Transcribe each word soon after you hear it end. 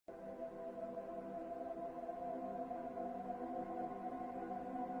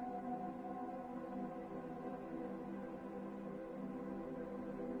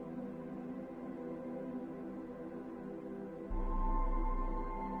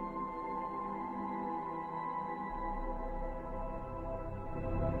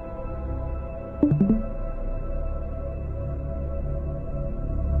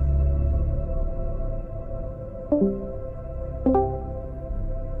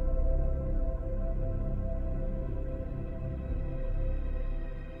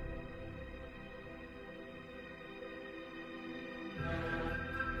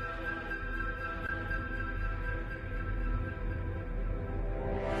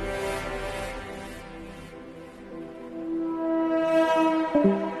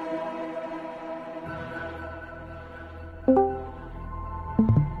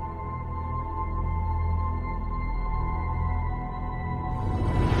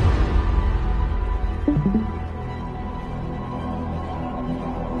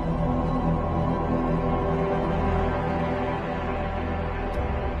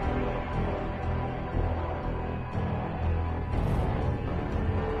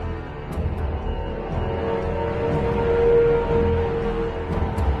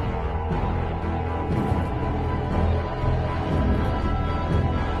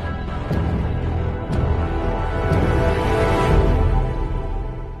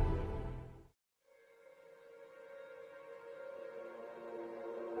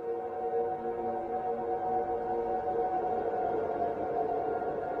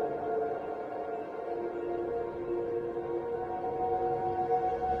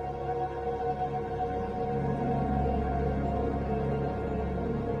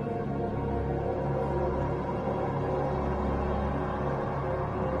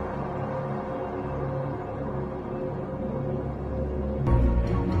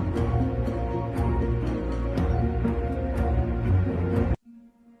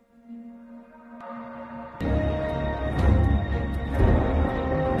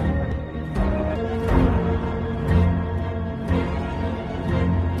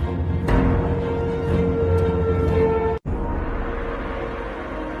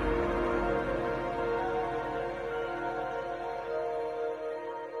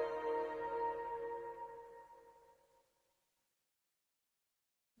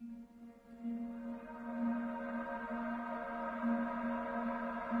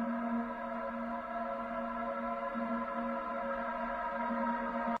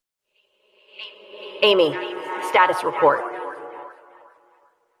Amy, status report.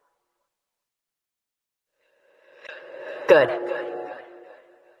 Good.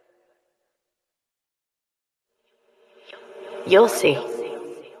 You'll see.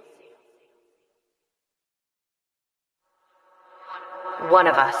 One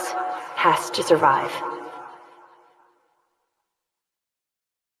of us has to survive.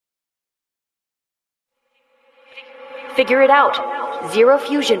 Figure it out. Zero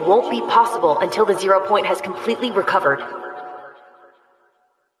fusion won't be possible until the 0 point has completely recovered.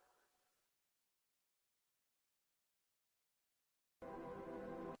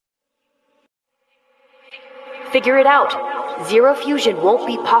 Figure it out. Zero fusion won't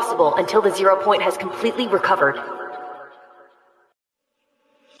be possible until the 0 point has completely recovered.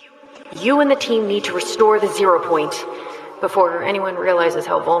 You and the team need to restore the 0 point before anyone realizes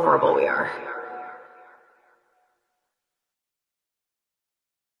how vulnerable we are.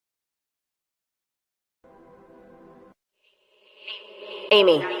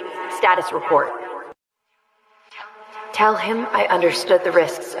 Amy, status report. Tell him I understood the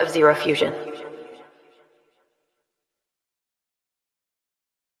risks of zero fusion.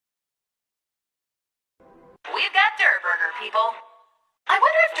 We've got Durburger, people. I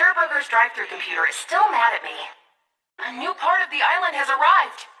wonder if Durburger's drive-thru computer is still mad at me. A new part of the island has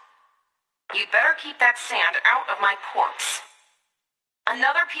arrived. You'd better keep that sand out of my corpse.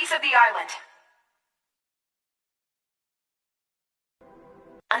 Another piece of the island.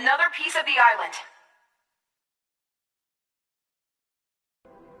 Another piece of the island.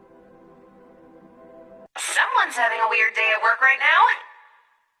 Someone's having a weird day at work right now.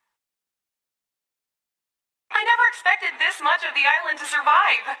 I never expected this much of the island to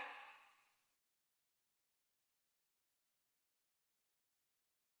survive.